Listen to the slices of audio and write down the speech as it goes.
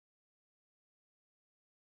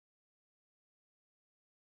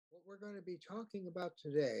We're going to be talking about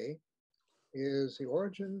today is the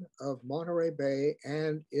origin of Monterey Bay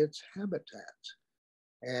and its habitats.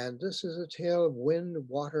 And this is a tale of wind,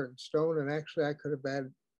 water, and stone. And actually, I could have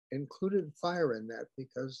included fire in that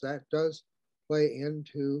because that does play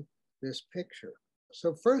into this picture.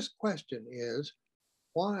 So first question is,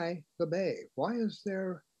 why the bay? Why is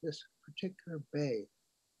there this particular bay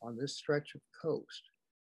on this stretch of coast?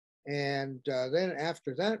 And then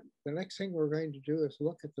after that, the next thing we're going to do is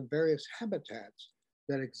look at the various habitats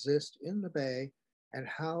that exist in the bay and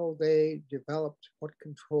how they developed, what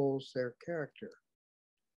controls their character.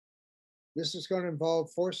 This is going to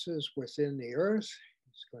involve forces within the earth.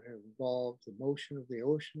 It's going to involve the motion of the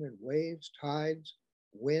ocean and waves, tides,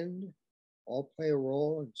 wind, all play a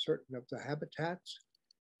role in certain of the habitats.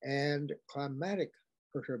 And climatic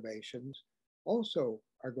perturbations also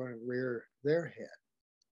are going to rear their head.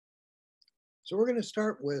 So we're going to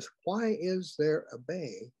start with, why is there a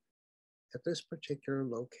bay at this particular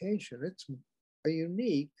location? It's a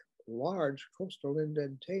unique, large coastal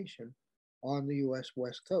indentation on the US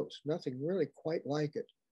West Coast. Nothing really quite like it.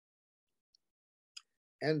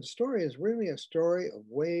 And the story is really a story of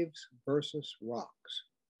waves versus rocks.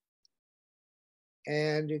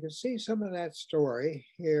 And you can see some of that story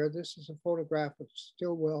here. This is a photograph of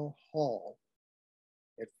Stillwell Hall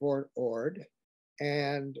at Fort Ord.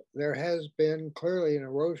 And there has been clearly an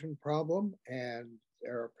erosion problem, and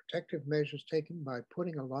there are protective measures taken by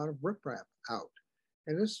putting a lot of riprap out.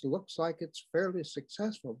 And this looks like it's fairly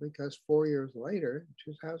successful because 4 years later,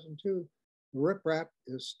 in 2002, the riprap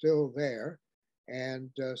is still there,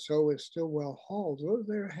 and so is Stillwell Hall, though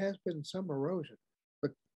there has been some erosion.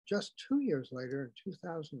 But just 2 years later, in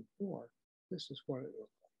 2004, this is what it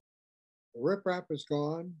looked like. The riprap is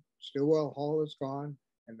gone, Stillwell Hall is gone,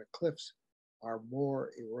 and the cliffs are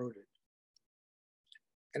more eroded.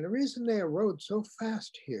 And the reason they erode so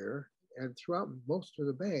fast here and throughout most of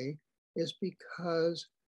the bay is because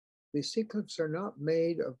the sea cliffs are not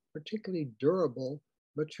made of particularly durable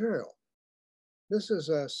material. This is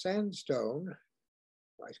a sandstone.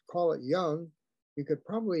 I call it young. You could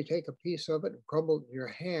probably take a piece of it and crumble it in your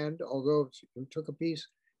hand, although if you took a piece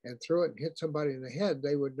and threw it and hit somebody in the head,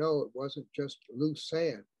 they would know it wasn't just loose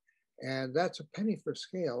sand. And that's a penny for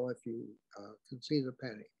scale if you can see the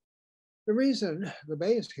penny. The reason the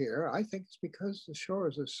bay is here, I think, is because the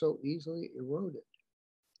shores are so easily eroded.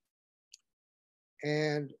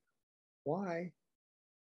 And why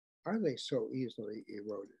are they so easily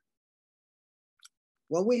eroded?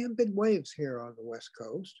 Well, we have big waves here on the West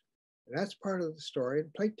Coast, and that's part of the story.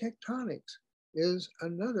 And plate tectonics is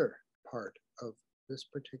another part of this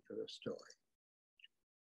particular story.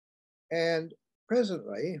 And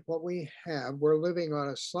presently, what we have, we're living on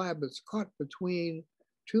a slab that's caught between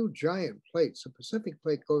two giant plates. The Pacific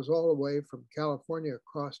plate goes all the way from California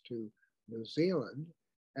across to New Zealand,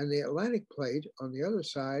 and the Atlantic plate on the other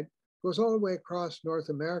side goes all the way across North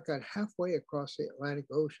America and halfway across the Atlantic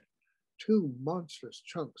Ocean. Two monstrous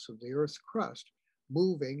chunks of the Earth's crust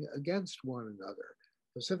moving against one another.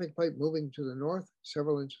 Pacific plate moving to the north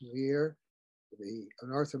several inches a year, the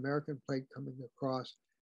North American plate coming across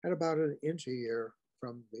at about an inch a year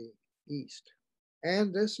from the east.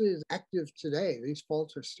 And this is active today. These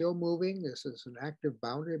faults are still moving. This is an active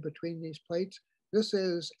boundary between these plates. This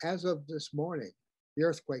is, as of this morning, the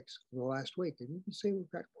earthquakes of the last week. And you can see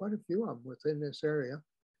we've got quite a few of them within this area,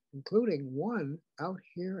 including one out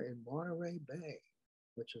here in Monterey Bay,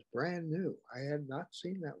 which is brand new. I had not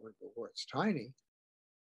seen that one before. It's tiny.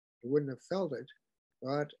 You wouldn't have felt it,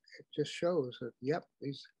 but it just shows that, yep,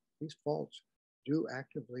 these faults do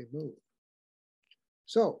actively move.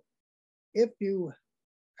 So if you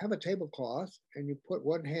have a tablecloth and you put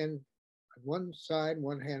one hand on one side,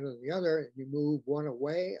 one hand on the other, and you move one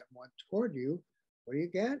away and one toward you, what do you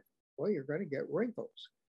get? Well, you're going to get wrinkles.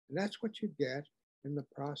 And that's what you get in the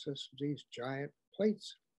process of these giant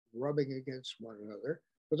plates rubbing against one another.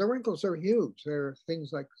 But the wrinkles are huge. There are things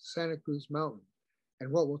like Santa Cruz Mountain.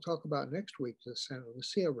 And what we'll talk about next week is the Santa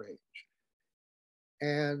Lucia Range.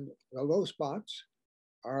 And the low spots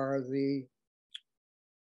are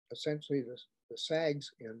essentially the sags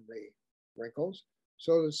in the wrinkles.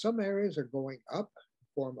 So that some areas are going up,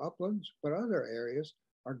 form uplands, but other areas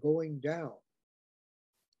are going down.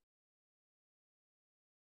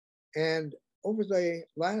 And over the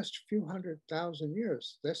last few 100,000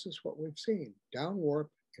 years, this is what we've seen: down warp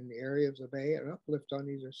in the area of the bay and uplift on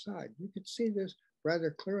either side. You can see this rather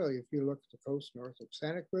clearly if you look at the coast north of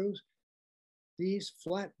Santa Cruz. These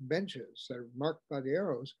flat benches that are marked by the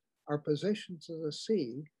arrows are positions of the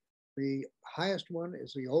sea. The highest one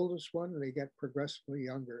is the oldest one, and they get progressively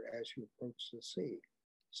younger as you approach the sea.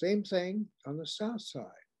 Same thing on the south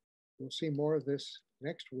side. We'll see more of this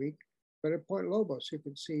next week. But at Point Lobos, you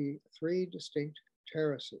can see three distinct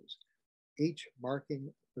terraces, each marking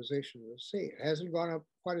the position of the sea. It hasn't gone up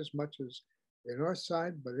quite as much as the north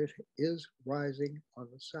side, but it is rising on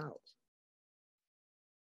the south.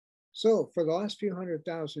 So for the last few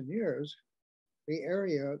 100,000 years, the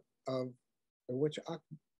area of which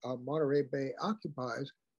Monterey Bay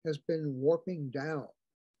occupies has been warping down.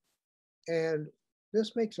 And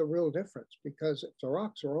this makes a real difference because if the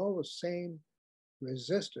rocks are all the same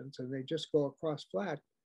resistance and they just go across flat,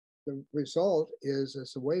 the result is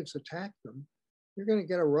as the waves attack them, you're going to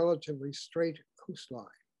get a relatively straight coastline.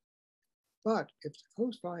 But if the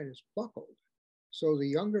coastline is buckled, so the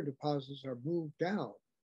younger deposits are moved down,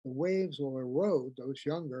 the waves will erode those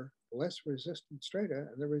younger, less resistant strata,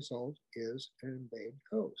 and the result is an embayed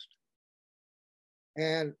coast.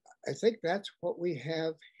 And I think that's what we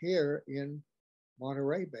have here in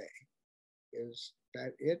Monterey Bay, is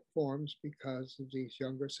that it forms because of these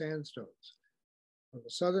younger sandstones. On the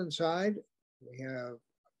southern side, we have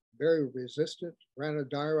very resistant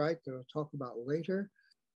granodiorite that I'll talk about later,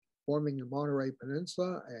 forming the Monterey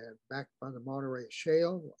Peninsula and backed by the Monterey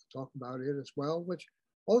Shale. We'll talk about it as well, which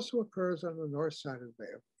also occurs on the north side of the bay,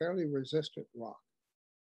 a fairly resistant rock.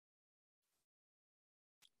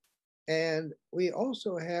 And we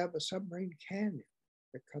also have a submarine canyon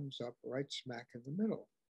that comes up right smack in the middle.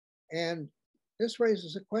 And this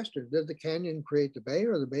raises a question: did the canyon create the bay,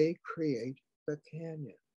 or the bay create the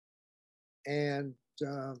canyon? And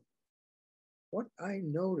what I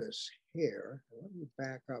notice here, let me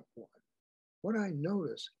back up one. What I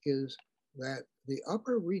notice is that the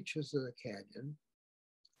upper reaches of the canyon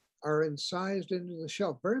are incised into the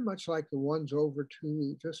shelf, very much like the ones over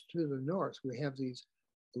to just to the north. We have these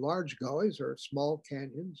large gullies or small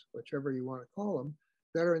canyons, whichever you want to call them,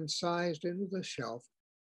 that are incised into the shelf,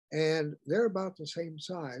 and they're about the same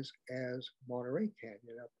size as Monterey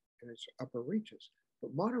Canyon up in its upper reaches.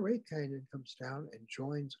 But Monterey Canyon comes down and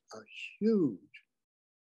joins a huge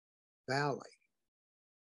valley.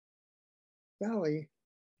 Valley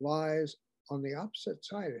lies on the opposite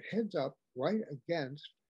side. It heads up right against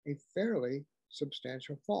a fairly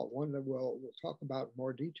substantial fault, one that we'll talk about in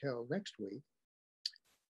more detail next week.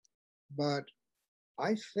 But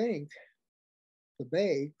I think the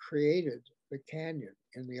bay created the canyon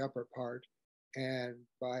in the upper part, and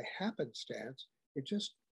by happenstance, it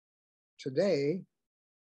just today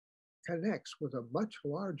connects with a much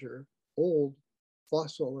larger old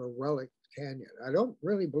fossil or relic canyon. I don't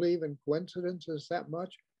really believe in coincidences that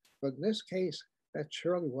much, but in this case, that's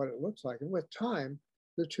surely what it looks like. And with time,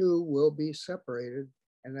 the two will be separated,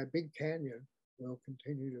 and that big canyon will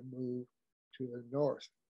continue to move to the north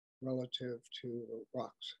relative to the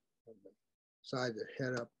rocks on the side that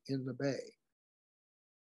head up in the bay.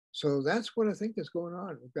 So that's what I think is going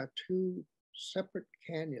on. We've got two separate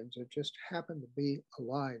canyons that just happen to be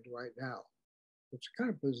aligned right now. It's kind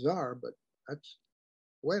of bizarre, but that's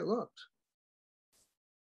the way it looks.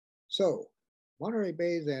 So Monterey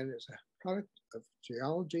Bay then is a product of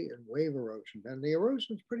geology and wave erosion, and the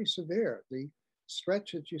erosion is pretty severe. The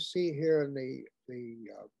stretch that you see here on the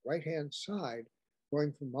right-hand side,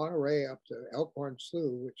 going from Monterey up to Elkhorn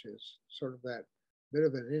Slough, which is sort of that bit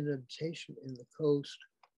of an indentation in the coast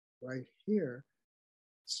right here.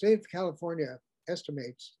 The state of California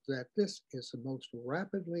estimates that this is the most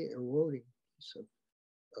rapidly eroding piece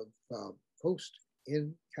of coast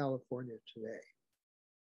in California today.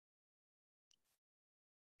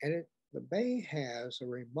 And the bay has a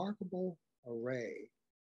remarkable array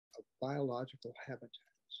of biological habitats.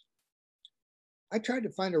 I tried to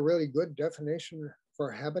find a really good definition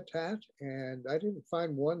for habitat, and I didn't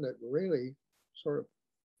find one that really sort of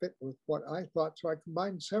fit with what I thought, so I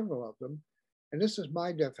combined several of them. And this is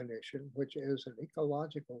my definition, which is an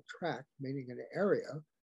ecological tract, meaning an area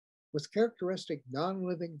with characteristic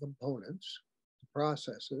non-living components,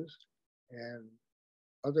 processes, and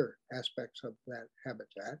other aspects of that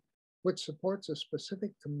habitat, which supports a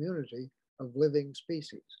specific community of living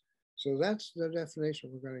species. So that's the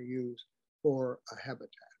definition we're going to use for a habitat.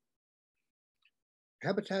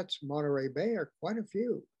 Habitats in Monterey Bay are quite a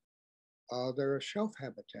few. There are shelf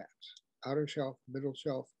habitats, outer shelf, middle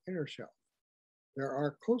shelf, inner shelf. There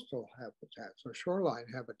are coastal habitats or shoreline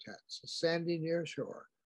habitats, the sandy nearshore,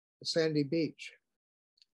 the sandy beach,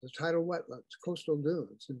 the tidal wetlands, coastal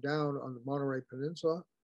dunes, and down on the Monterey Peninsula,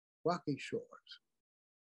 rocky shores.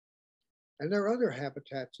 And there are other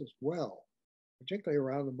habitats as well, particularly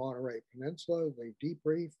around the Monterey Peninsula, the deep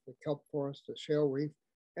reef, the kelp forest, the shale reef,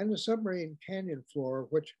 and the submarine canyon floor,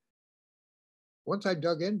 which once I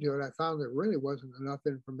dug into it, I found there really wasn't enough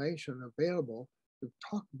information available to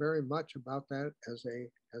talk very much about that as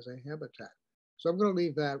a habitat. So I'm going to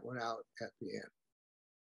leave that one out at the end.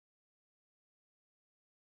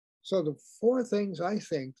 So the four things I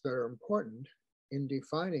think that are important in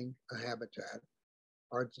defining a habitat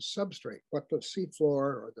are the substrate, what the seafloor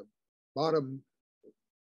or the bottom,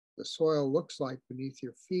 the soil looks like beneath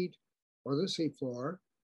your feet or the seafloor.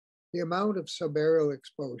 The amount of subaerial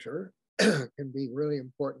exposure can be really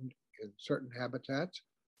important in certain habitats,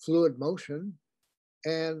 fluid motion,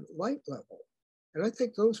 and light level. And I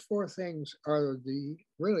think those four things are the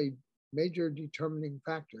really major determining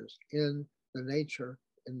factors in the nature,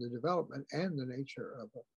 in the development and the nature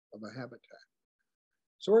of a habitat.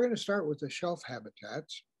 So we're going to start with the shelf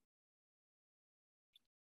habitats.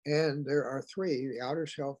 And there are three: the outer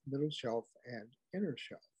shelf, middle shelf, and inner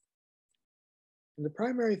shelf. And the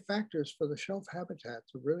primary factors for the shelf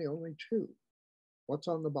habitats are really only two: what's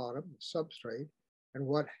on the bottom, the substrate, and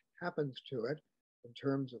what happens to it in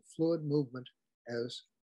terms of fluid movement as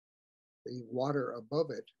the water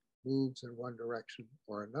above it moves in one direction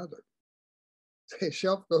or another. The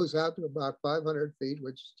shelf goes out to about 500 feet,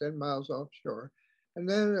 which is 10 miles offshore, and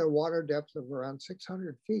then at a water depth of around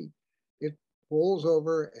 600 feet, it rolls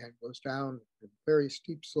over and goes down a very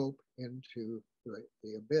steep slope into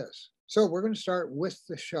the abyss. So we're going to start with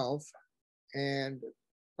the shelf, and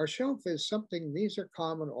our shelf is something, these are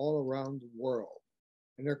common all around the world,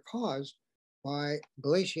 and they're caused by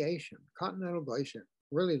glaciation, continental glaciation,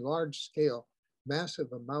 really large scale,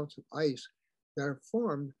 massive amounts of ice that are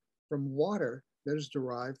formed from water that is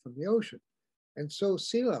derived from the ocean. And so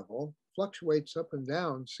sea level fluctuates up and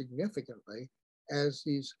down significantly as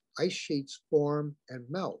these ice sheets form and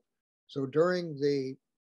melt. So during the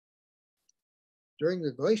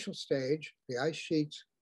glacial stage, the ice sheets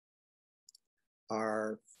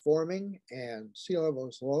are forming and sea level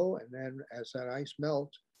is low, and then as that ice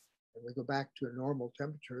melts and we go back to normal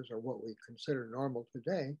temperatures, or what we consider normal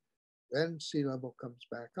today, then sea level comes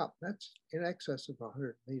back up. That's in excess of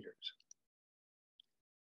 100 meters.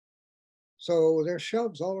 So there's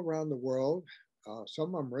shelves all around the world.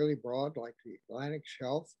 Some of them really broad, like the Atlantic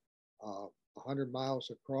shelf, 100 miles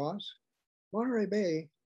across. Monterey Bay,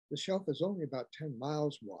 the shelf is only about 10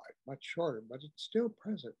 miles wide, much shorter, but it's still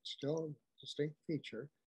present, still a distinct feature,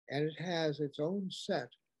 and it has its own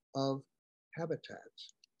set of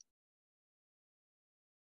habitats.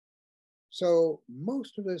 So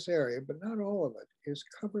most of this area, but not all of it, is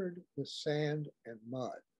covered with sand and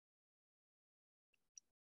mud.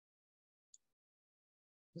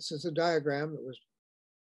 This is a diagram that was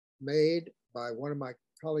made by one of my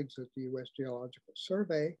colleagues at the U.S. Geological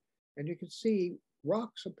Survey, and you can see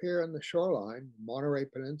rocks appear on the shoreline, Monterey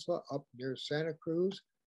Peninsula up near Santa Cruz.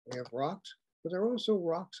 We have rocks, but there are also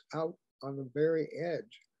rocks out on the very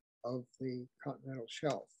edge of the continental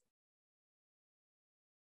shelf.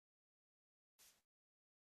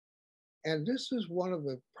 And this is one of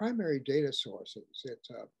the primary data sources.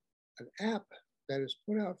 It's an app that is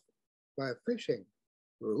put out by a fishing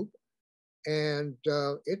group, and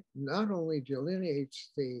it not only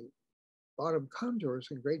delineates the bottom contours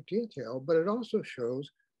in great detail, but it also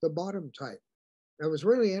shows the bottom type. I was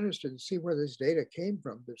really interested to see where this data came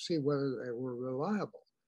from, to see whether they were reliable.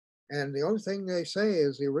 And the only thing they say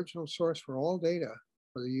is the original source for all data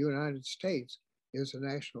for the United States is the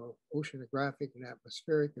National Oceanographic and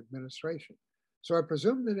Atmospheric Administration. So I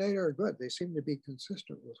presume the data are good. They seem to be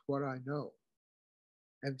consistent with what I know.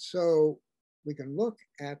 And so we can look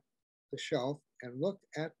at the shelf and look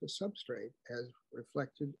at the substrate as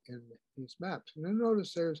reflected in these maps. And you'll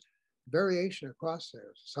notice there's variation across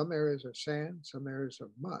there. Some areas are sand, some areas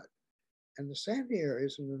are mud. And the sandy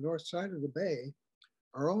areas in the north side of the bay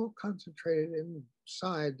are all concentrated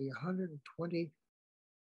inside the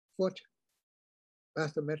 120-foot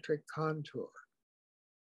bathymetric contour.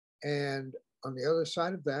 And on the other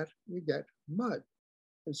side of that, we get mud.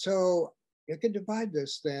 And so you can divide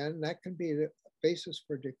this then. That can be the basis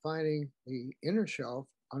for defining the inner shelf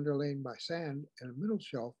underlain by sand and a middle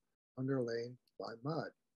shelf underlain by mud.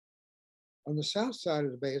 On the south side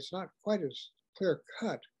of the bay, it's not quite as clear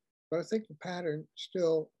cut, but I think the pattern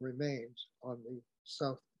still remains on the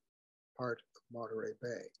south part of Monterey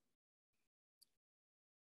Bay.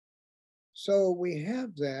 So we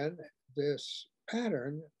have then this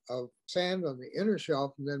pattern of sand on the inner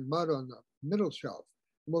shelf and then mud on the middle shelf.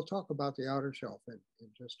 And we'll talk about the outer shelf in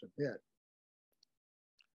just a bit.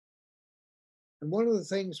 And one of the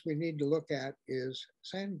things we need to look at is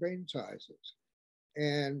sand grain sizes.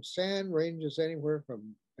 And sand ranges anywhere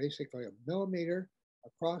from basically a millimeter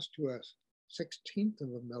across to a 1/16 of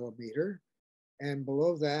a millimeter. And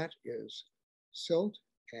below that is silt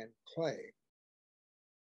and clay.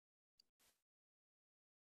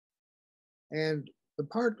 And the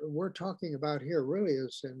part we're talking about here really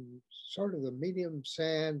is in sort of the medium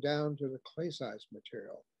sand down to the clay-sized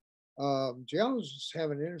material. Geologists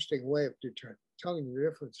have an interesting way of telling the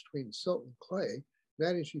difference between silt and clay.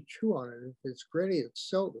 That is, you chew on it. If it's gritty, it's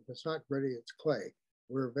silt. If it's not gritty, it's clay.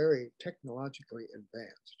 We're very technologically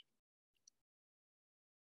advanced.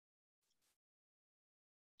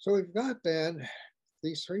 So we've got then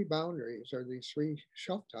these three boundaries, or these three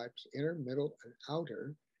shelf types, inner, middle, and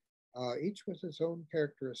outer, each with its own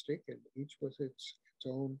characteristic and each with its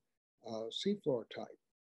own seafloor type.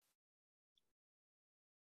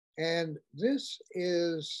 And this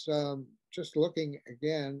is just looking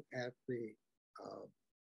again at the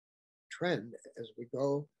trend as we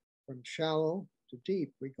go from shallow to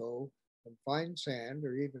deep. We go from fine sand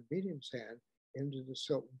or even medium sand into the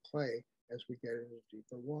silt and clay as we get into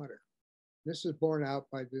deeper water. This is borne out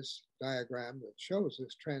by this diagram that shows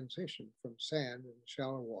this transition from sand in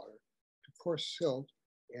shallow water to coarse silt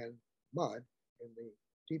and mud in the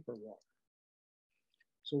deeper water.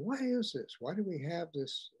 So why is this? Why do we have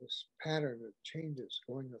this pattern of changes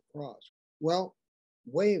going across? Well,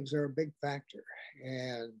 waves are a big factor,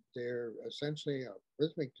 and they're essentially a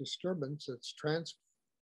rhythmic disturbance that's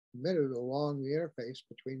transmitted along the interface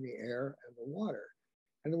between the air and the water.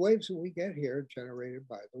 And the waves that we get here are generated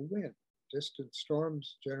by the wind. Distant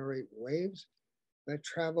storms generate waves that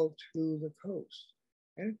travel to the coast,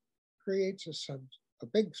 and it creates a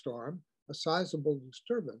big storm, a sizable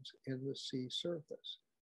disturbance in the sea surface.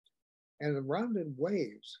 And the rounded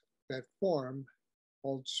waves that form,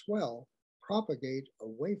 called swell, propagate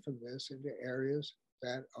away from this into areas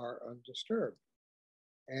that are undisturbed.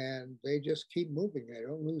 And they just keep moving. They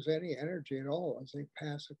don't lose any energy at all as they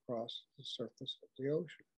pass across the surface of the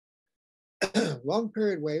ocean. Long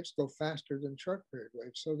period waves go faster than short period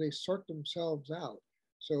waves, so they sort themselves out.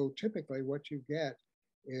 So typically what you get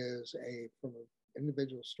is from an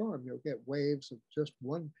individual storm, you'll get waves of just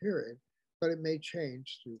one period, but it may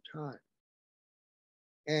change through time.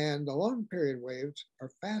 And the long period waves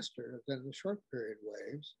are faster than the short period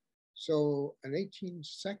waves. So an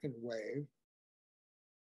 18-second wave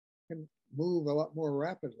can move a lot more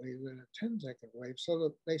rapidly than a 10-second wave, so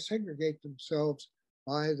that they segregate themselves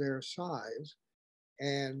by their size.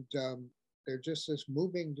 And they're just this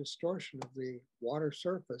moving distortion of the water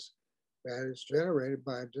surface that is generated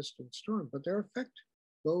by a distant storm, but their effect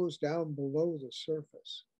goes down below the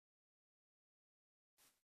surface.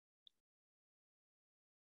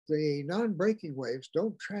 The non-breaking waves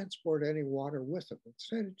don't transport any water with them.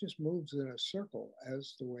 Instead, it just moves in a circle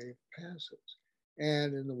as the wave passes.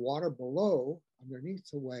 And in the water below, underneath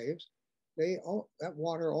the waves, that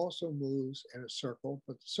water also moves in a circle,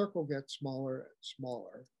 but the circle gets smaller and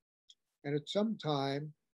smaller. And at some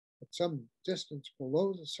distance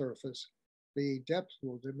below the surface, the depth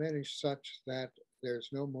will diminish such that there's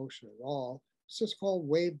no motion at all. This is called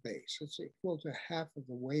wave base. It's equal to half of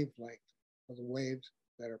the wavelength of the waves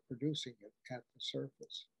that are producing it at the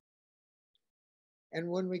surface. And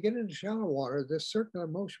when we get into shallow water, this circular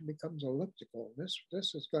motion becomes elliptical. This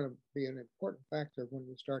is going to be an important factor when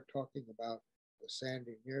we start talking about the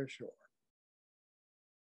sandy nearshore.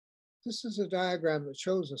 This is a diagram that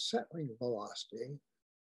shows a settling velocity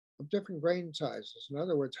of different grain sizes. In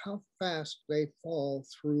other words, how fast they fall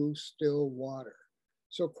through still water.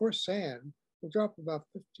 So coarse sand will drop about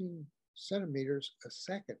 15 centimeters a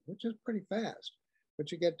second, which is pretty fast.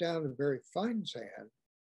 But you get down to very fine sand,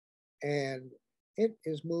 and it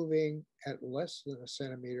is moving at less than a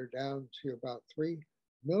centimeter down to about 3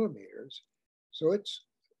 millimeters. So it's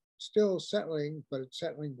still settling, but it's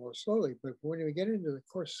settling more slowly. But when we get into the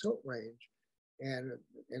coarse silt range and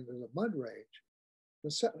into the mud range,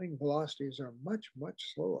 the settling velocities are much,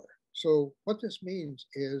 much slower. So what this means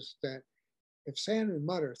is that if sand and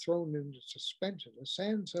mud are thrown into suspension, the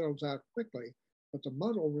sand settles out quickly, but the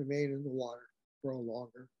mud will remain in the water for a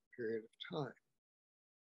longer period of time.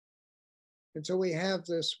 And so we have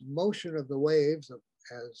this motion of the waves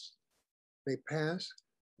as they pass.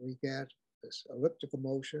 We get this elliptical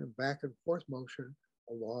motion and back and forth motion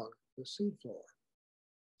along the seafloor.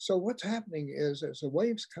 So what's happening is as the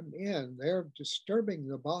waves come in, they're disturbing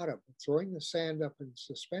the bottom, throwing the sand up in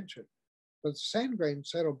suspension. But the sand grains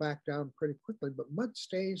settle back down pretty quickly, but mud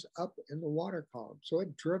stays up in the water column. So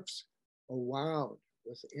it drifts around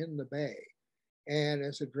within the bay. And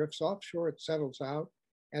as it drifts offshore, it settles out,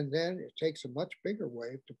 and then it takes a much bigger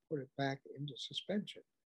wave to put it back into suspension.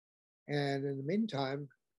 And in the meantime,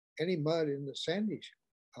 any mud in the sandy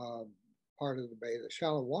part of the bay, the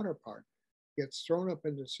shallow water part, gets thrown up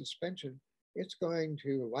into suspension. It's going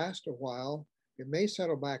to last a while. It may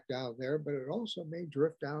settle back down there, but it also may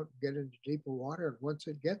drift out and get into deeper water. And once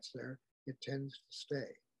it gets there, it tends to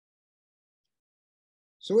stay.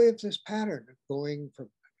 So we have this pattern of going from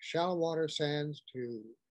shallow water sands to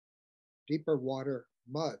deeper water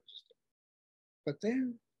muds. But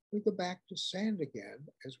then we go back to sand again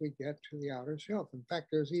as we get to the outer shelf. In fact,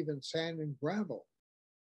 there's even sand and gravel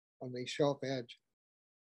on the shelf edge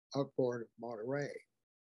outboard of Monterey.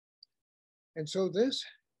 And so this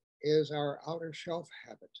is our outer shelf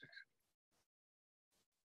habitat.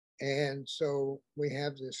 And so we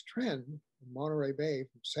have this trend in Monterey Bay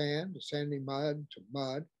from sand to sandy mud to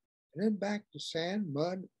mud, and then back to sand,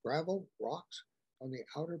 mud, gravel, rocks on the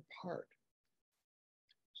outer part.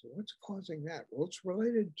 So what's causing that? Well, it's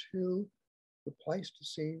related to the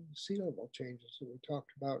Pleistocene sea level changes that we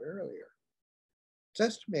talked about earlier. It's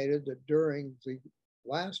estimated that during the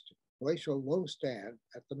last glacial low stand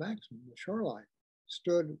at the maximum, the shoreline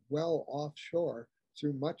stood well offshore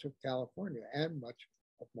through much of California and much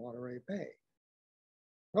of Monterey Bay.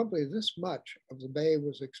 Probably this much of the bay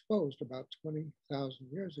was exposed about 20,000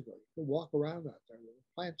 years ago. You could walk around out there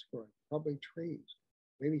with plants growing, probably trees,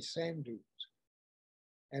 maybe sand dunes.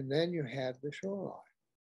 And then you had the shoreline.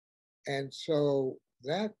 And so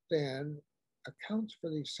that then accounts for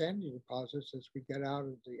these sandy deposits as we get out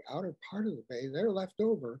of the outer part of the bay. They're left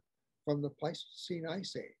over from the Pleistocene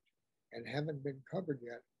Ice Age and haven't been covered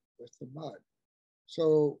yet with the mud.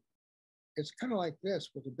 So it's kind of like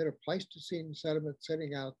this, with a bit of Pleistocene sediment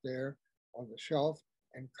sitting out there on the shelf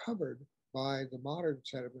and covered by the modern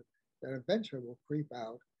sediment that eventually will creep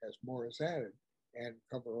out as more is added and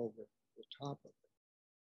cover over the top of it.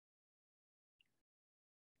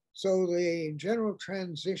 So the general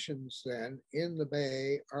transitions then in the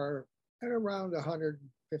bay are at around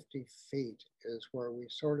 150 feet is where we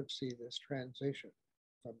sort of see this transition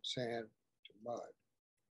from sand to mud.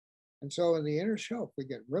 And so in the inner shelf, we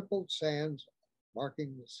get rippled sands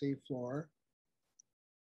marking the seafloor.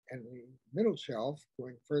 And the middle shelf,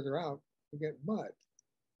 going further out, we get mud.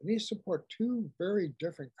 And these support two very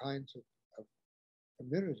different kinds of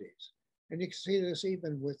communities. And you can see this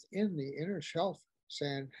even within the inner shelf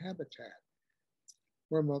sand habitat,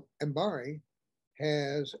 where Mbari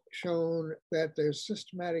has shown that there's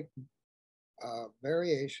systematic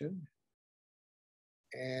variation,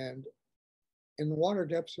 and in the water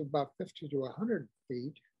depths of about 50 to 100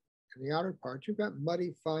 feet, in the outer part, you've got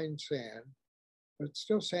muddy, fine sand, but it's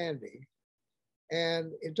still sandy,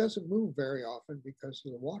 and it doesn't move very often because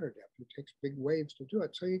of the water depth. It takes big waves to do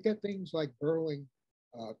it. So you get things like burrowing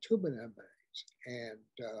tube anemones and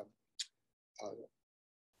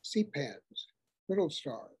sea pans, little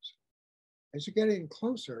stars. As you get in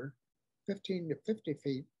closer, 15 to 50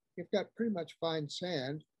 feet, you've got pretty much fine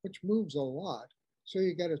sand, which moves a lot. So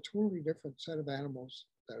you get a totally different set of animals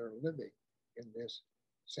that are living in this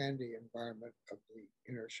sandy environment of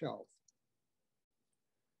the inner shelf.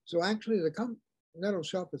 So actually the continental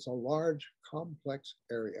shelf is a large, complex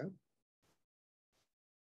area.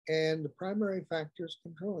 And the primary factors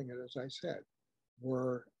controlling it, as I said,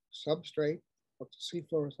 were substrate, what the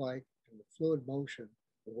seafloor is like, and the fluid motion,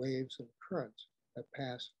 the waves and currents that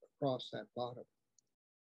pass across that bottom.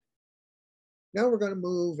 Now we're going to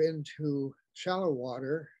move into shallow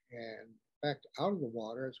water and back out of the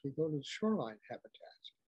water as we go to the shoreline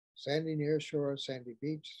habitats. Sandy nearshore, sandy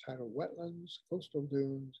beach, tidal wetlands, coastal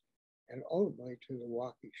dunes, and ultimately to the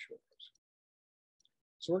rocky shores.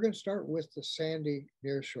 So we're going to start with the sandy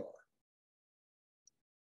nearshore.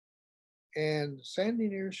 And sandy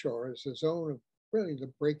nearshore is a zone of really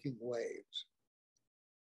the breaking waves,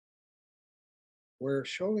 where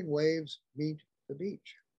shoaling waves meet the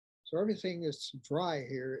beach. So everything that's dry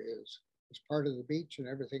here is part of the beach, and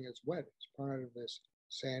everything that's wet is part of this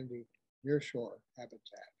sandy nearshore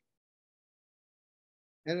habitat.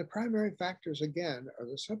 And the primary factors, again, are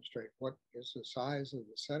the substrate. What is the size of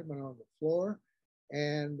the sediment on the floor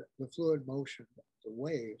and the fluid motion of the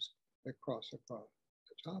waves that cross across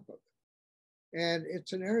the top of it. And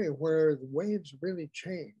it's an area where the waves really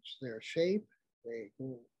change their shape. They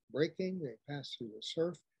go breaking, they pass through the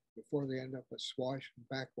surf before they end up a swash and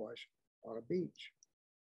backwash on a beach.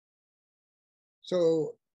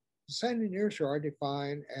 So the sandy nearshore I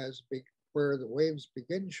define as where the waves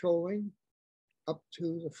begin shoaling up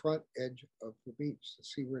to the front edge of the beach, the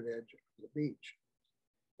seaward edge of the beach.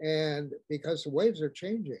 And because the waves are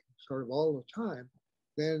changing sort of all the time,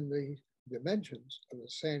 then the dimensions of the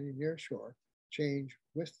sandy nearshore change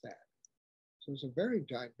with that. So it's a very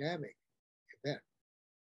dynamic event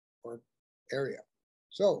or area.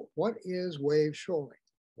 So what is wave shoaling?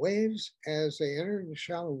 Waves, as they enter into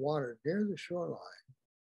shallow water near the shoreline,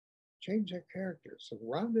 change their character. So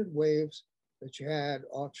rounded waves that you had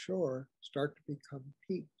offshore start to become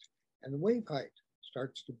peaked, and the wave height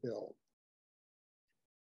starts to build.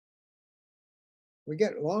 We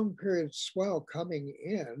get long period swell coming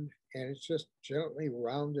in, and it's just gently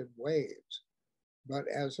rounded waves. But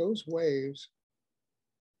as those waves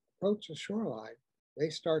approach the shoreline, they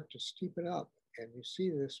start to steepen up, and you see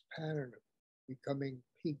this pattern of becoming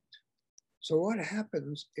peaked. So what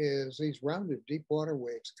happens is these rounded deep water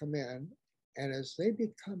waves come in, and as they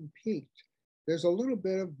become peaked, there's a little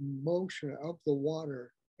bit of motion of the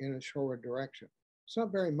water in a shoreward direction. It's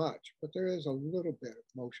not very much, but there is a little bit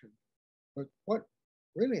of motion. But what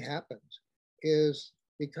really happens is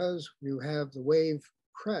because you have the wave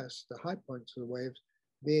crest, the high points of the waves,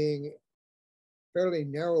 being fairly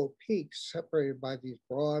narrow peaks separated by these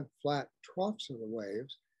broad, flat troughs of the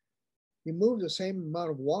waves, you move the same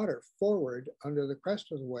amount of water forward under the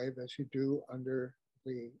crest of the wave as you do under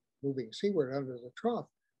the moving seaward under the trough,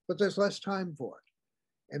 but there's less time for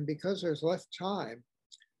it. And because there's less time,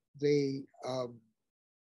 the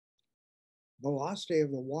velocity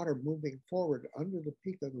of the water moving forward under the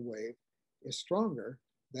peak of the wave is stronger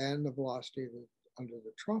than the velocity under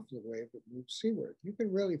the trough of the wave that moves seaward. You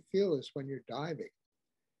can really feel this when you're diving.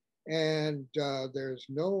 And there's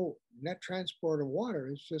no net transport of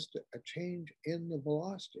water. It's just a change in the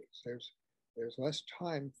velocities. There's less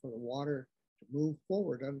time for the water to move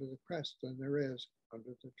forward under the crest than there is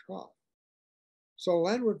under the trough. So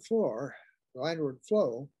landward flow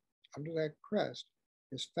under that crest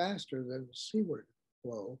is faster than the seaward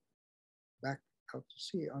flow back out to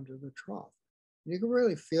sea under the trough. And you can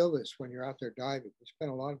really feel this when you're out there diving. We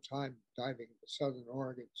spend a lot of time diving in the Southern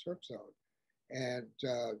Oregon surf zone. And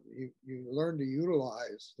you learn to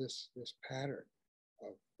utilize this pattern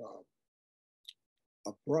of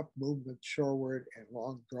abrupt movement shoreward and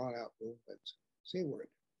long drawn out movements seaward.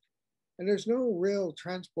 And there's no real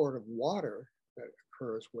transport of water that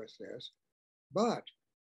occurs with this, but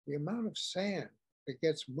the amount of sand that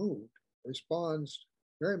gets moved responds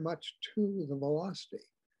very much to the velocity.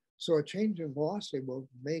 So a change in velocity will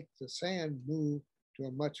make the sand move to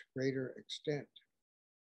a much greater extent.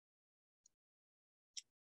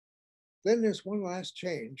 Then there's one last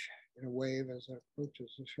change in a wave as it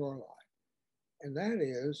approaches the shoreline, and that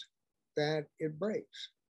is that it breaks.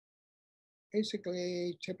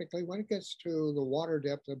 Basically, typically, when it gets to the water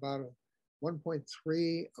depth about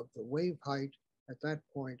 1.3 of the wave height, at that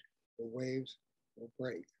point, the waves will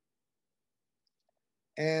break.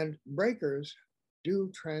 And breakers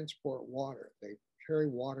do transport water. They carry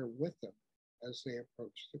water with them as they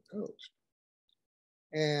approach the coast.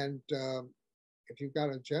 And if you've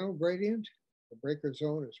got a gentle gradient, the breaker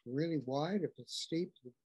zone is really wide. If it's steep,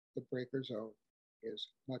 the breaker zone is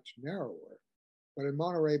much narrower. But in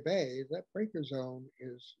Monterey Bay, that breaker zone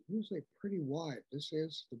is usually pretty wide. This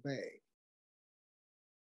is the bay.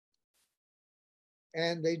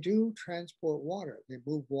 And they do transport water. They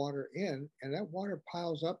move water in, and that water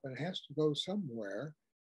piles up and has to go somewhere.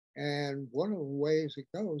 And one of the ways it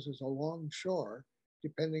goes is along shore,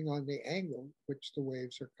 depending on the angle which the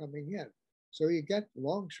waves are coming in. So you get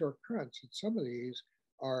longshore currents, and some of these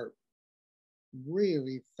are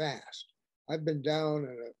really fast. I've been down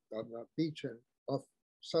on a beach off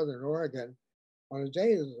Southern Oregon on a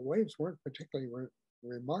day that the waves weren't particularly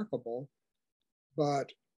remarkable,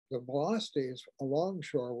 but the velocities along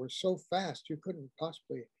shore were so fast you couldn't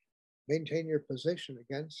possibly maintain your position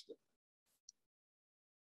against them.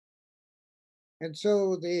 And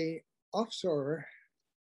so the offshore,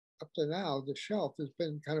 up to now, the shelf has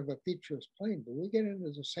been kind of a featureless plain, but we get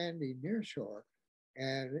into the sandy nearshore,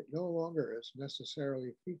 and it no longer is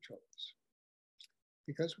necessarily featureless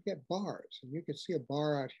because we get bars, and you can see a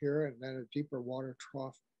bar out here and then a deeper water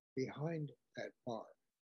trough behind that bar,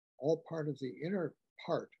 all part of the inner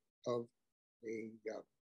part of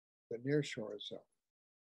the nearshore zone.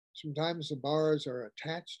 Sometimes the bars are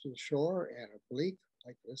attached to the shore and oblique,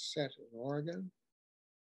 like this set in Oregon,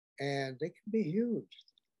 and they can be huge.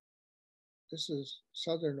 This is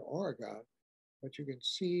Southern Oregon, but you can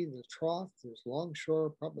see the trough. There's longshore,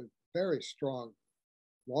 probably very strong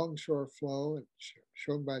longshore flow, and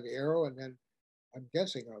shown by the arrow, and then I'm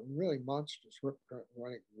guessing a really monstrous rip current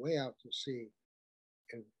running way out to sea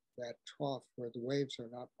in that trough where the waves are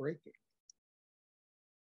not breaking.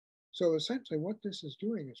 So essentially what this is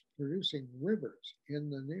doing is producing rivers in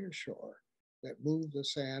the nearshore that move the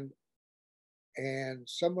sand, and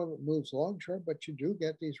some of it moves longshore, but you do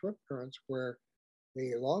get these rip currents where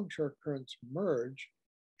the longshore currents merge,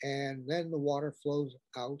 and then the water flows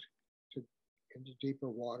out into deeper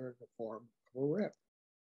water in the form of a rip.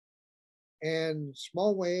 And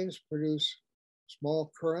small waves produce small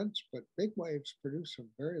currents, but big waves produce some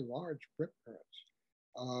very large rip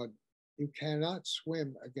currents. You cannot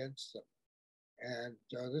swim against them. And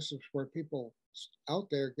this is where people out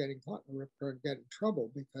there getting caught in the rip current get in trouble,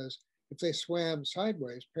 because if they swam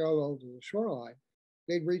sideways parallel to the shoreline,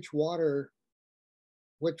 they'd reach water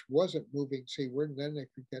which wasn't moving seaward, and then they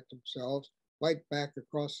could get themselves right back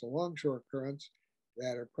across the longshore currents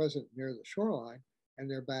that are present near the shoreline, and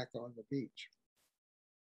they're back on the beach.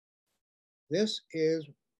 This is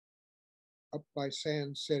up by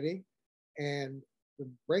Sand City, and the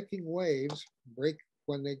breaking waves break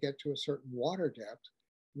when they get to a certain water depth.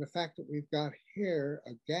 And the fact that we've got here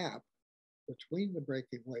a gap between the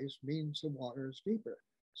breaking waves means the water is deeper.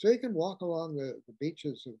 So you can walk along the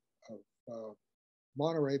beaches of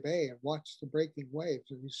Monterey Bay and watch the breaking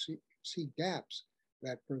waves, and you see gaps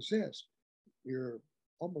that persist. You're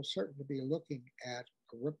almost certain to be looking at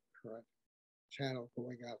a rip current channel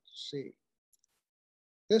going out to sea.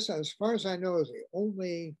 This, as far as I know, is the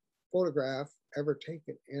only photograph ever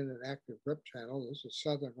taken in an active rip channel. This is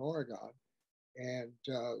southern Oregon, and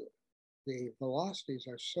the velocities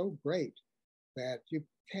are so great that you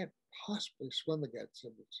can't possibly swim against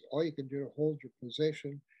them. It's all you can do to hold your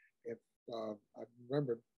position. If I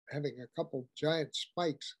remember having a couple giant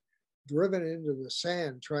spikes driven into the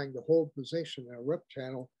sand trying to hold position in a rip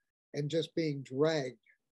channel and just being dragged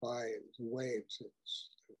by the waves. It's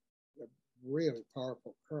really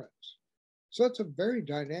powerful currents. So it's a very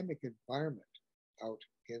dynamic environment out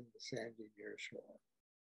in the sandy near shore.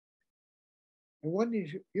 And one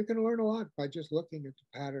you can learn a lot by just looking at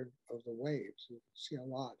the pattern of the waves. You can see a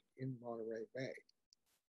lot in Monterey Bay.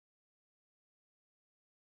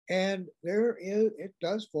 And it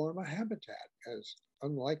does form a habitat, as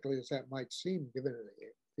unlikely as that might seem given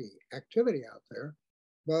the activity out there.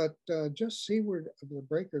 But just seaward of the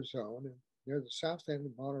breaker zone and near the south end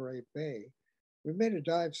of Monterey Bay, we made a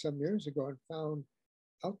dive some years ago and found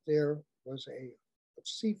out there was the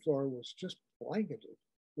seafloor was just blanketed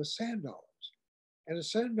with sand dollars. And the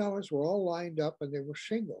sand dollars were all lined up and they were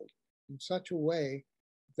shingled in such a way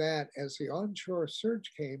that as the onshore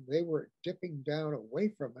surge came, they were dipping down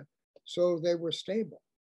away from it, so they were stable.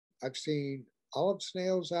 I've seen olive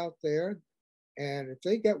snails out there, and if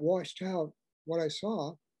they get washed out, what I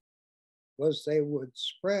saw was they would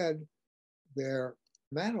spread their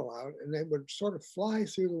mantle out and they would sort of fly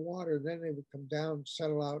through the water, then they would come down,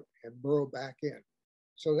 settle out, and burrow back in.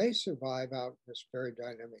 So they survive out in this very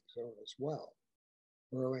dynamic zone as well,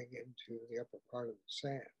 burrowing into the upper part of the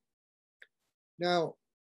sand. Now,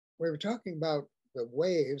 we were talking about the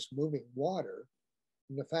waves moving water,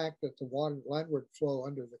 and the fact that the landward flow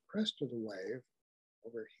under the crest of the wave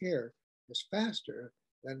over here is faster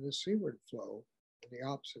than the seaward flow in the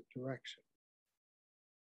opposite direction.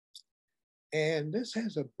 And this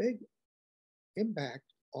has a big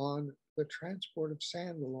impact on the transport of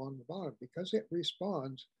sand along the bottom because it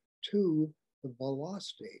responds to the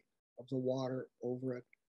velocity of the water over it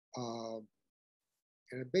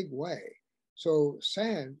in a big way. So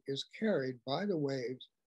sand is carried by the waves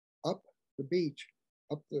up the beach,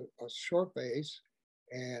 up the shore face,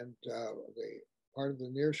 and the part of the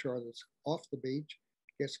near shore that's off the beach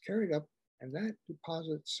gets carried up, and that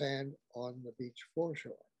deposits sand on the beach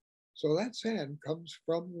foreshore. So that sand comes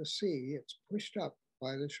from the sea. It's pushed up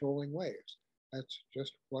by the shoaling waves. That's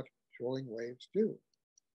just what shoaling waves do.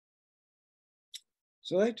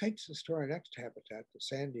 So that takes us to our next habitat, the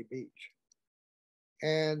sandy beach.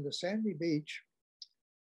 And the sandy beach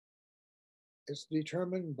is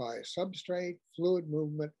determined by substrate, fluid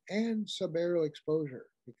movement, and subaerial exposure.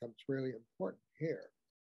 It becomes really important here.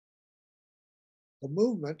 The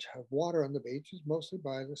movement of water on the beach is mostly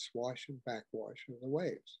by the swash and backwash of the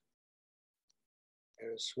waves.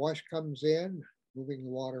 And as swash comes in, moving the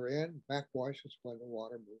water in, backwash is when the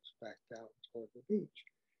water moves back down toward the beach.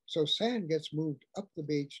 So sand gets moved up the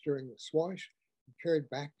beach during the swash and carried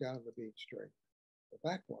back down the beach during the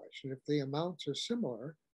backwash. And if the amounts are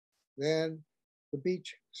similar, then the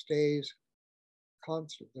beach stays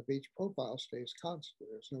constant. The beach profile stays constant.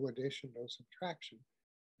 There's no addition, no subtraction.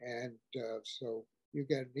 And so you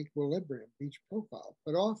get an equilibrium beach profile.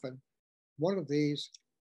 But often one of these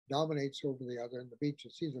dominates over the other, and the beach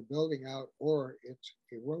is either building out or it's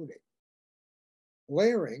eroding.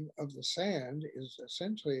 Layering of the sand is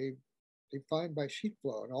essentially defined by sheet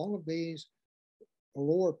flow, and all of these, the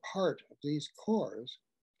lower part of these cores,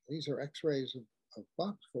 these are X-rays of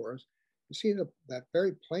box cores, you see that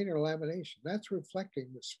very planar lamination. That's reflecting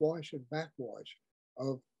the swash and backwash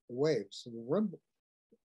of the waves. So the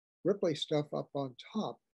ripply stuff up on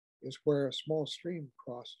top is where a small stream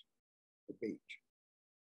crossed the beach.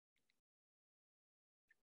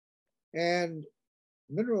 And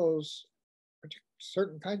minerals,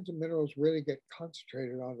 certain kinds of minerals really get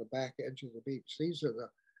concentrated on the back edge of the beach. These are the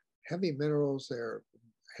heavy minerals. They're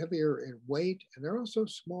heavier in weight, and they're also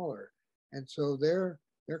smaller. And so they're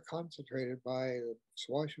concentrated by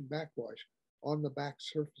swash and backwash on the back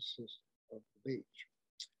surfaces of the beach.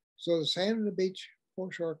 So the sand on the beach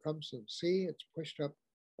foreshore comes from the sea. It's pushed up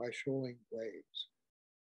by shoaling waves.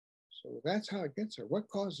 So that's how it gets there. What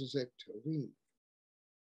causes it to leave?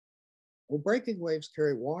 Well, breaking waves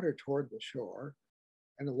carry water toward the shore,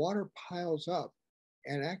 and the water piles up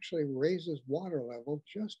and actually raises water level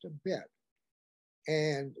just a bit.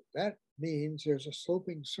 And that means there's a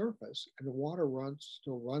sloping surface, and the water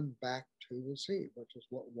still run back to the sea, which is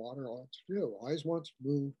what water wants to do. Always wants to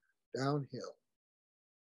move downhill.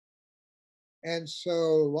 And so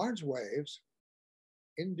large waves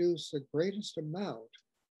induce the greatest amount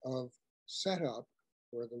of setup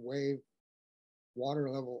where the wave water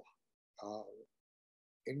level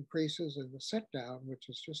increases, and the set down, which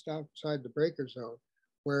is just outside the breaker zone,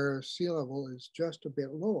 where sea level is just a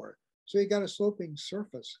bit lower. So you got a sloping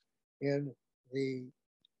surface in the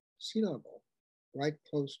sea level right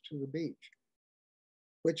close to the beach,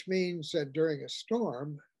 which means that during a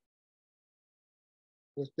storm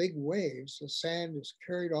with big waves, the sand is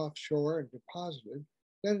carried offshore and deposited.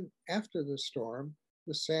 Then after the storm,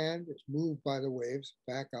 the sand is moved by the waves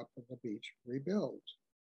back up and the beach rebuilds.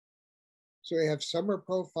 So you have summer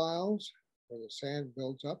profiles where the sand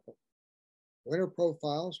builds up, winter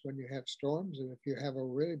profiles when you have storms, and if you have a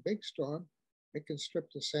really big storm, it can strip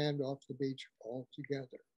the sand off the beach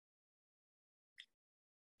altogether.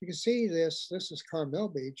 You can see this is Carmel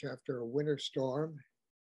Beach after a winter storm,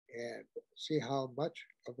 and see how much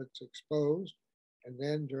of it's exposed. And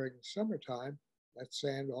then during the summertime, that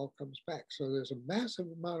sand all comes back. So there's a massive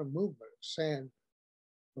amount of movement of sand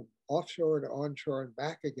from offshore to onshore and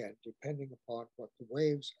back again, depending upon what the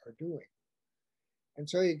waves are doing. And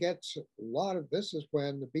so you get a lot of, this is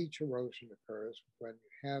when the beach erosion occurs, when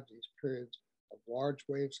you have these periods of large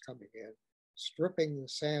waves coming in, stripping the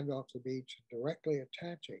sand off the beach and directly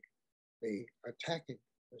attacking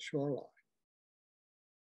the shoreline.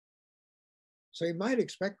 So you might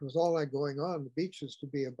expect with all that going on, the beaches to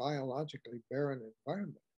be a biologically barren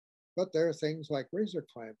environment. But there are things like razor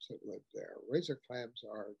clams that live there. Razor clams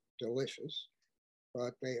are delicious,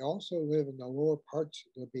 but they also live in the lower parts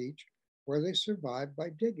of the beach where they survive by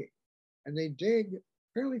digging. And they dig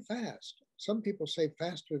fairly fast. Some people say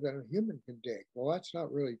faster than a human can dig. Well, that's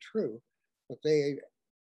not really true, but they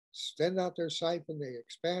extend out their siphon, they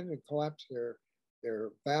expand and collapse their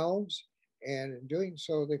valves, and in doing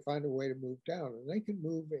so, they find a way to move down. And they can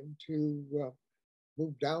move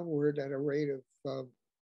downward at a rate of,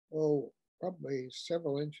 probably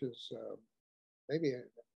several inches, maybe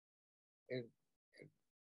in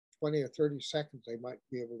 20 or 30 seconds, they might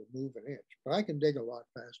be able to move an inch. But I can dig a lot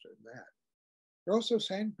faster than that. There are also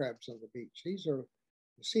sand crabs on the beach. You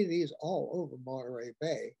see these all over Monterey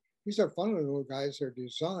Bay. These are fun little guys. They're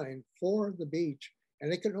designed for the beach,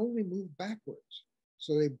 and they can only move backwards.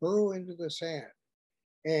 So they burrow into the sand.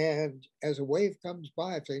 And as a wave comes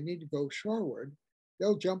by, if they need to go shoreward,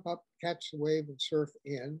 they'll jump up, catch the wave, and surf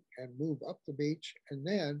in and move up the beach. And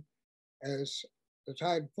then as the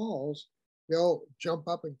tide falls, they'll jump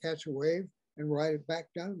up and catch a wave and ride it back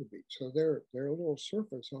down the beach. So they're little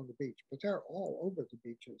surfers on the beach, but they're all over the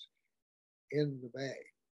beaches in the bay,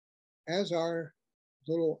 as are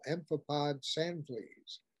little amphipod sand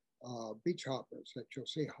fleas, beach hoppers that you'll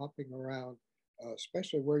see hopping around,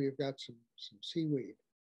 especially where you've got some seaweed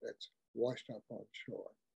that's washed up on shore.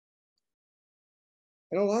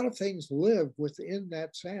 And a lot of things live within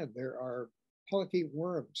that sand. There are polychaete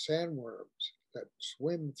worms, sandworms that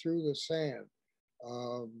swim through the sand,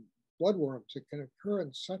 bloodworms that can occur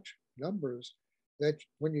in such numbers that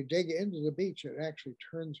when you dig into the beach, it actually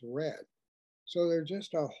turns red. So there's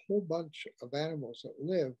just a whole bunch of animals that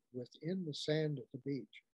live within the sand of the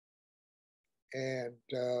beach. And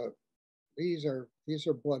these are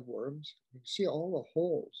bloodworms. You can see all the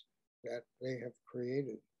holes that they have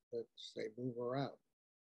created as they move around.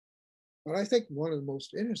 But I think one of the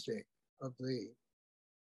most interesting of the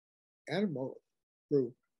animal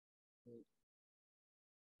group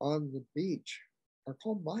on the beach are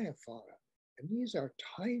called myofauna. And these are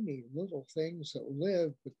tiny little things that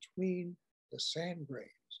live between the sand grains.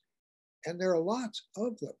 And there are lots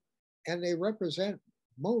of them. And they represent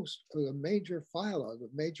most of the major phyla, the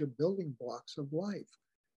major building blocks of life.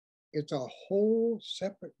 It's a whole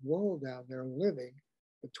separate world down there living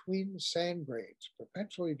between the sand grains,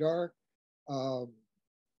 perpetually dark,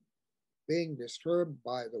 being disturbed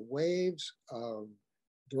by the waves,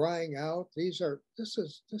 drying out. This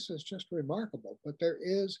is just remarkable. But there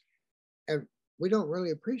is, and we don't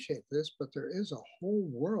really appreciate this, but there is a whole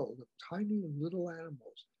world of tiny little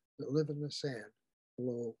animals that live in the sand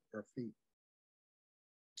below our feet.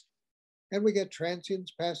 And we get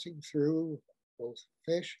transients passing through, both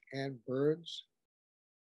fish and birds.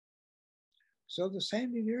 So the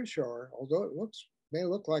sandy nearshore, although it may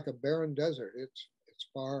look like a barren desert, it's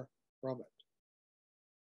far from it.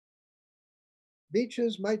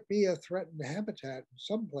 Beaches might be a threatened habitat in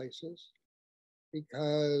some places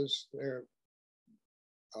because there's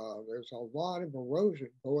a lot of erosion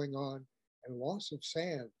going on and loss of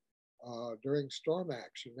sand during storm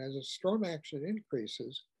action. As the storm action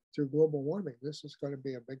increases through global warming, this is going to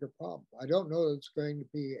be a bigger problem. I don't know that it's going to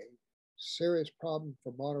be a serious problem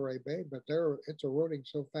for Monterey Bay, but it's eroding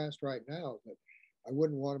so fast right now that I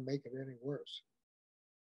wouldn't want to make it any worse.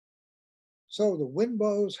 So the wind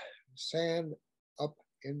blows sand up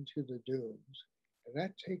into the dunes, and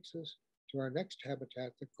that takes us to our next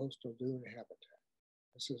habitat, the coastal dune habitat.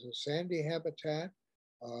 This is a sandy habitat.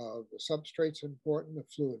 The substrate's important. The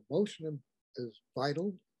fluid motion is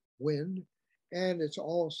vital, wind, and it's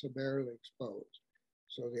all severely exposed.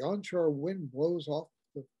 So the onshore wind blows off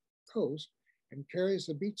the coast and carries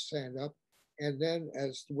the beach sand up, and then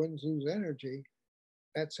as the winds lose energy,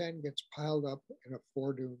 that sand gets piled up in a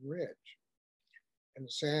foredune ridge. And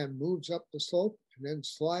the sand moves up the slope and then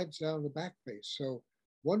slides down the back face. So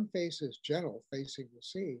one face is gentle, facing the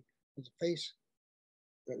sea, but the face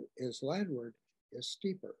that is landward is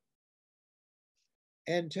steeper.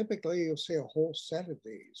 And typically you'll see a whole set of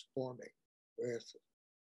these forming, with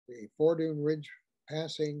the foredune ridge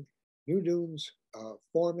passing, new dunes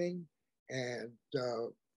forming, and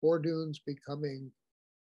foredunes becoming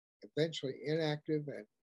eventually inactive and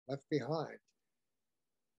left behind.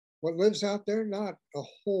 What lives out there? Not a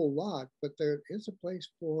whole lot, but there is a place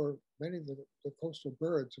for many of the coastal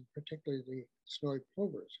birds, and particularly the snowy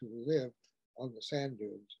plovers who live on the sand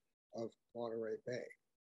dunes of Monterey Bay.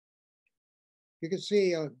 You can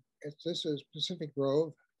see this is Pacific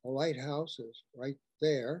Grove. The lighthouse is right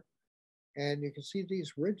there. And you can see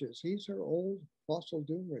these ridges. These are old fossil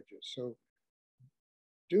dune ridges. So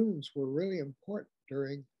dunes were really important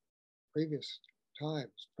during previous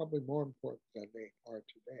times, probably more important than they are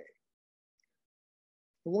today.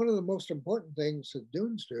 But one of the most important things that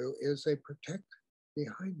dunes do is they protect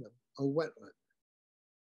behind them a wetland.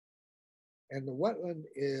 And the wetland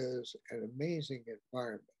is an amazing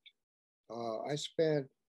environment. I spent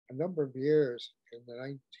a number of years in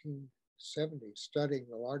the 1970s studying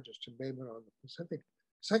the largest embayment on the Pacific,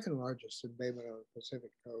 second largest embayment on the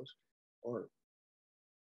Pacific coast, or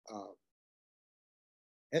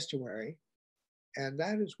estuary, and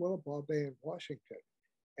that is Willapa Bay in Washington.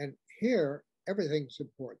 And here, everything's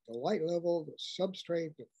important. The light level, the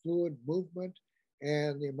substrate, the fluid movement,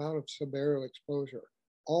 and the amount of subaerial exposure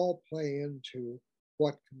all play into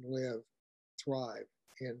what can live, thrive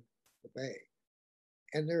in the bay.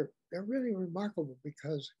 And they're really remarkable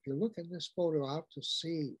because if you look in this photo out to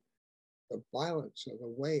sea, the violence of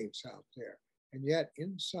the waves out there, and yet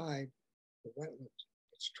inside the wetlands,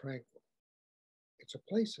 it's tranquil. It's a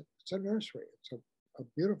place, it's a nursery. It's a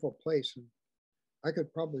beautiful place, and I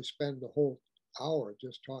could probably spend the whole hour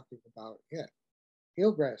just talking about it.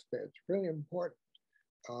 Eelgrass beds, really important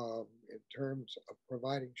in terms of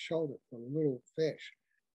providing shelter for little fish.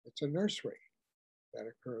 It's a nursery that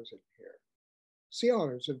occurs in here. Sea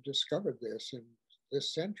otters have discovered this in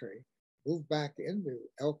this century, moved back into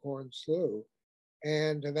Elkhorn Slough,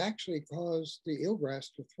 and have actually caused the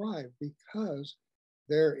eelgrass to thrive because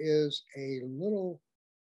there is a little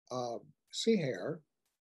sea hare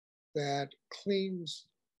that cleans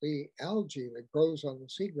the algae that grows on the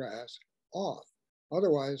seagrass off.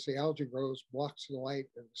 Otherwise, the algae grows, blocks the light,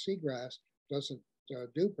 and the seagrass doesn't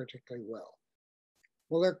do particularly well.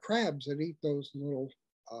 Well, there are crabs that eat those little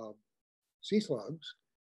sea slugs,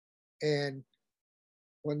 and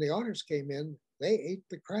when the otters came in, they ate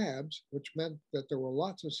the crabs, which meant that there were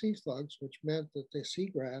lots of sea slugs, which meant that the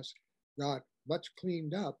seagrass got much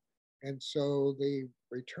cleaned up, and so the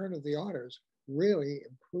return of the otters really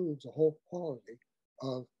improves the whole quality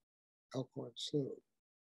of Elkhorn Slough.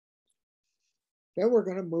 Then we're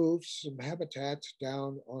going to move some habitats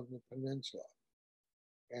down on the peninsula.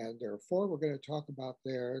 And there are four we're going to talk about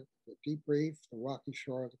there: the deep reef, the rocky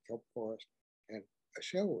shore, the kelp forest, and a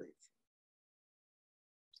shell reef.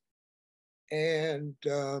 And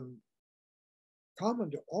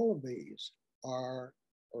common to all of these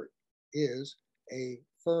is a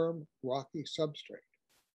firm rocky substrate.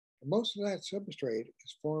 And most of that substrate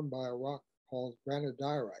is formed by a rock called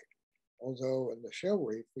granodiorite, although in the shell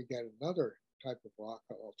reef we get another type of rock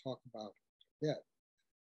that I'll talk about in a bit.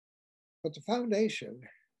 But the foundation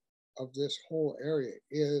of this whole area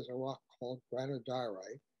is a rock called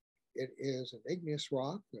granodiorite, It is an igneous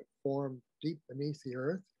rock that formed deep beneath the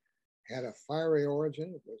earth, had a fiery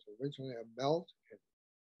origin. It was originally a melt, and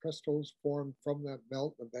crystals formed from that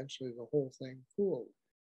melt. Eventually, the whole thing cooled.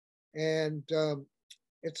 And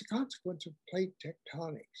it's a consequence of plate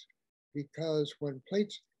tectonics, because when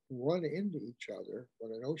plates run into each other,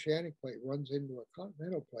 when an oceanic plate runs into a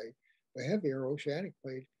continental plate, the heavier oceanic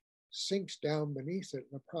plate sinks down beneath it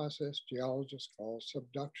in a process geologists call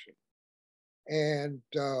subduction. And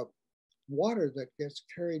water that gets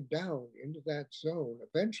carried down into that zone,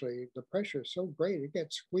 eventually the pressure is so great it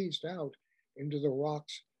gets squeezed out into the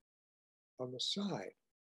rocks on the side.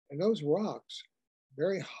 And those rocks,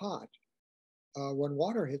 very hot, when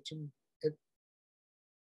water hits them, it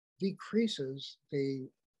decreases the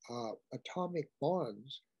atomic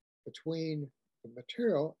bonds between the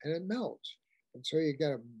material and it melts. And so you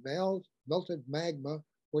get a melted magma,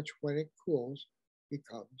 which when it cools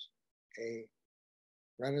becomes a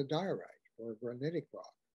granodiorite or a granitic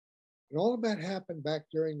rock. And all of that happened back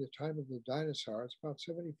during the time of the dinosaurs, about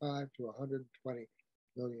 75 to 120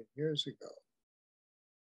 million years ago.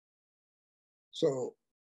 So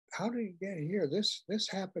how did it get here? This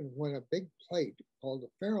happened when a big plate called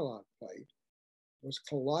the Farallon plate was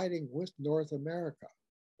colliding with North America.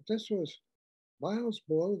 But this was miles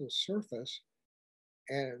below the surface.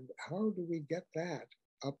 And how do we get that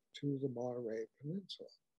up to the Monterey Peninsula?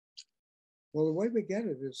 Well, the way we get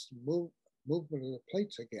it is the movement of the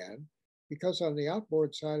plates again, because on the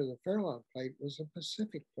outboard side of the Farallon plate was the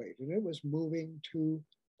Pacific plate, and it was moving to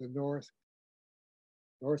the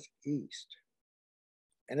northeast.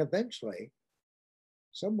 And eventually,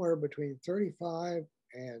 somewhere between 35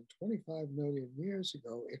 and 25 million years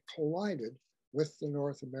ago, it collided with the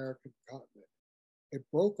North American continent. It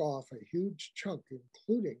broke off a huge chunk,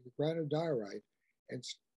 including the granodiorite, and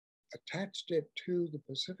attached it to the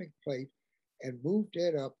Pacific plate and moved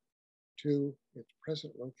it up to its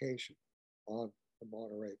present location on the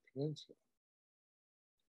Monterey Peninsula.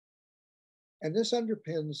 And this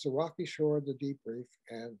underpins the rocky shore, the deep reef,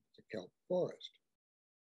 and the kelp forest.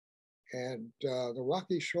 And the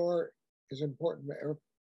rocky shore is important.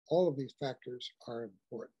 All of these factors are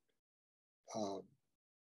important.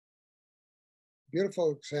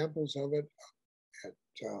 Beautiful examples of it at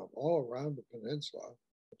all around the peninsula,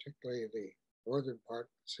 particularly the northern part,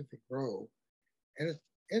 Pacific Grove. And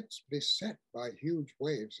it's beset by huge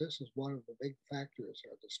waves. This is one of the big factors,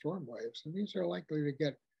 are the storm waves, and these are likely to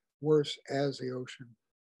get worse as the ocean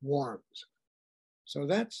warms. So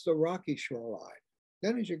that's the rocky shoreline.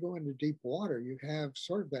 Then as you go into deep water, you have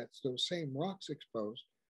sort of those same rocks exposed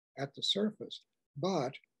at the surface,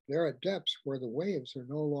 but they're at depths where the waves are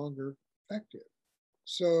no longer effective.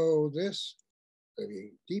 So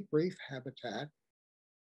the deep reef habitat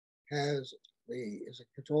is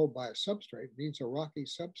controlled by a substrate, needs a rocky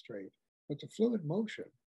substrate, but the fluid motion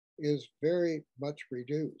is very much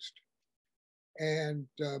reduced. And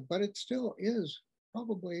but it still is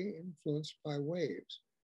probably influenced by waves.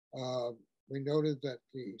 We noted that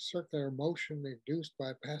the circular motion induced by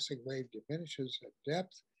a passing wave diminishes at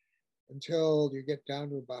depth until you get down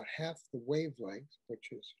to about half the wavelength, which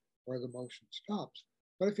is where the motion stops.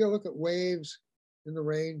 But if you look at waves in the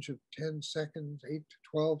range of 10 seconds, 8 to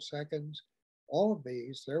 12 seconds, all of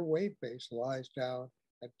these, their wave base lies down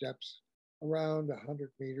at depths around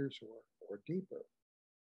 100 meters or deeper.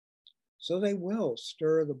 So they will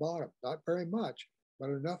stir the bottom, not very much, but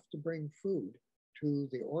enough to bring food to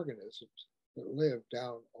the organisms that live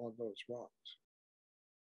down on those rocks.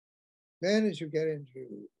 Then as you get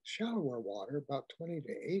into shallower water, about 20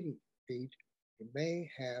 to 80 feet, you may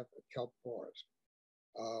have a kelp forest.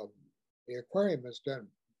 The aquarium has done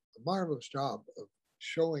a marvelous job of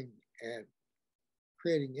showing and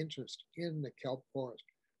creating interest in the kelp forest.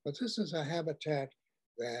 But this is a habitat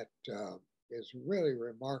that is really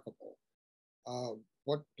remarkable.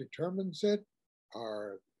 What determines it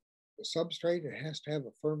are the substrate. It has to have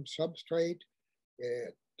a firm substrate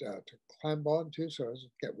to climb onto so it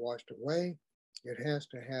doesn't get washed away. It has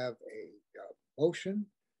to have a motion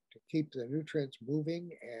to keep the nutrients moving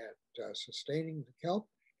and sustaining the kelp.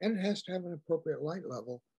 And it has to have an appropriate light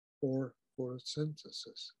level for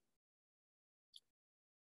photosynthesis.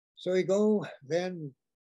 So you go then,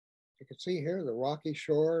 you can see here the rocky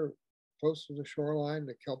shore, close to the shoreline,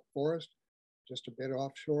 the kelp forest, just a bit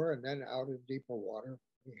offshore, and then out in deeper water,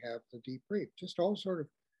 we have the deep reef. Just all sort of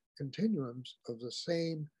continuums of the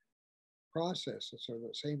same processes or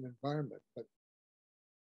the same environment, but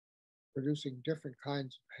producing different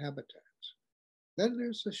kinds of habitats. Then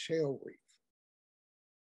there's the shale reef.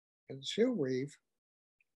 And the shale reef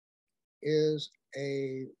is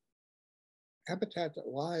a habitat that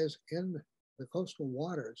lies in the coastal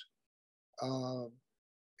waters um,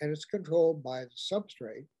 and it's controlled by the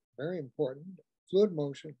substrate. Very important. Fluid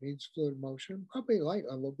motion needs fluid motion, probably light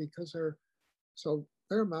level because there's a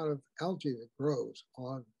fair amount of algae that grows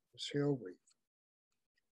on the shale reef.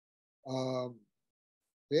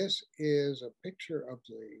 This is a picture of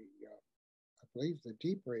the, I believe, the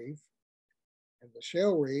deep reef, and the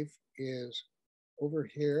shale reef is over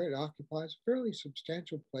here. It occupies a fairly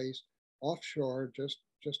substantial place offshore,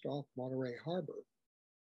 just off Monterey Harbor.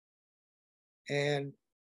 And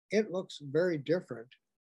it looks very different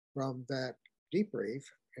from that deep reef.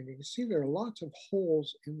 And you can see there are lots of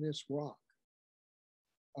holes in this rock.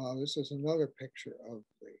 This is another picture of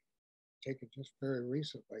taken just very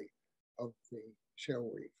recently, of the shale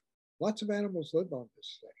reef. Lots of animals live on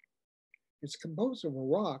this thing. It's composed of a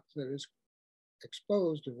rock that is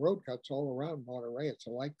exposed in road cuts all around Monterey. It's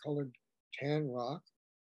a light-colored tan rock.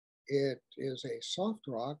 It is a soft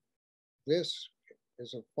rock. This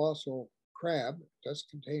is a fossil crab. It does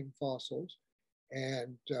contain fossils.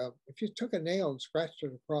 And if you took a nail and scratched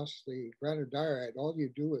it across the granodiorite, all you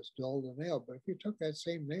do is dull the nail. But if you took that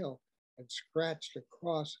same nail and scratched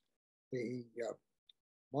across the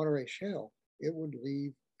Monterey shale, it would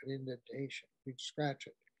leave an indentation. You'd scratch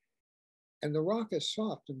it. And the rock is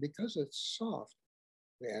soft. And because it's soft,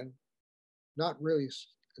 then not really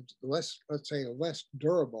less, let's say, less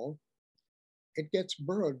durable, it gets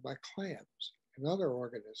burrowed by clams and other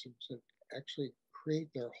organisms that actually create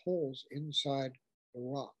their holes inside the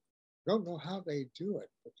rock. Don't know how they do it,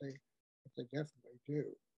 but they definitely do.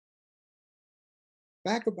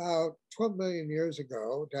 Back about 12 million years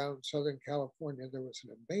ago, down in Southern California, there was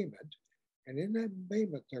an embayment. And in that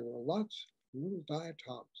embayment, there were lots of little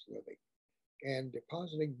diatoms living and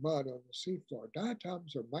depositing mud on the seafloor.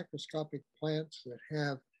 Diatoms are microscopic plants that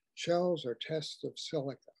have shells or tests of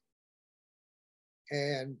silica.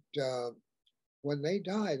 And when they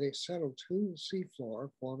die, they settle to the seafloor,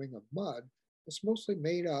 forming a mud that's mostly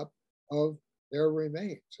made up of their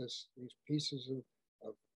remains, these pieces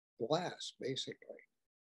of glass, basically.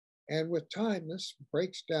 And with time, this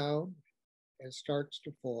breaks down and starts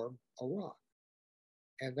to form a rock.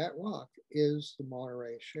 And that rock is the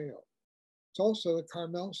Monterey Shale. It's also the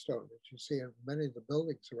Carmel stone that you see in many of the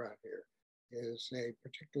buildings around here, is a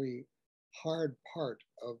particularly hard part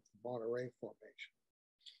of the Monterey Formation.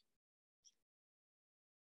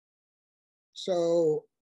 So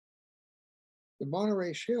the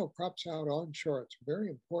Monterey Shale crops out onshore. It's a very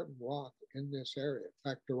important rock in this area.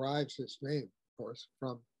 In fact, derives its name, of course,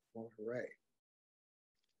 from Monterey.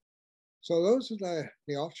 So those are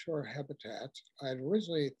the offshore habitats. I had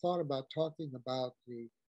originally thought about talking about the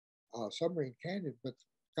submarine canyon, but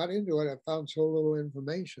got into it. I found so little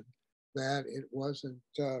information that it wasn't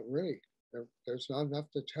really, there's not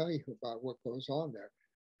enough to tell you about what goes on there.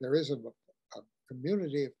 There is a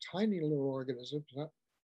community of tiny little organisms.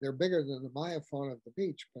 They're bigger than the myofauna of the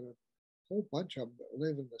beach, but a whole bunch of them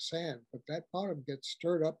live in the sand. But that bottom gets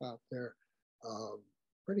stirred up out there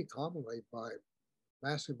pretty commonly by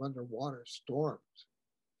massive underwater storms.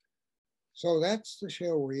 So that's the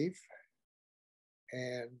shale reef.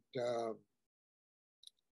 And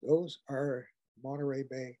those are Monterey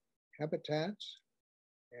Bay habitats.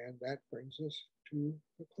 And that brings us to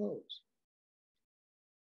the close.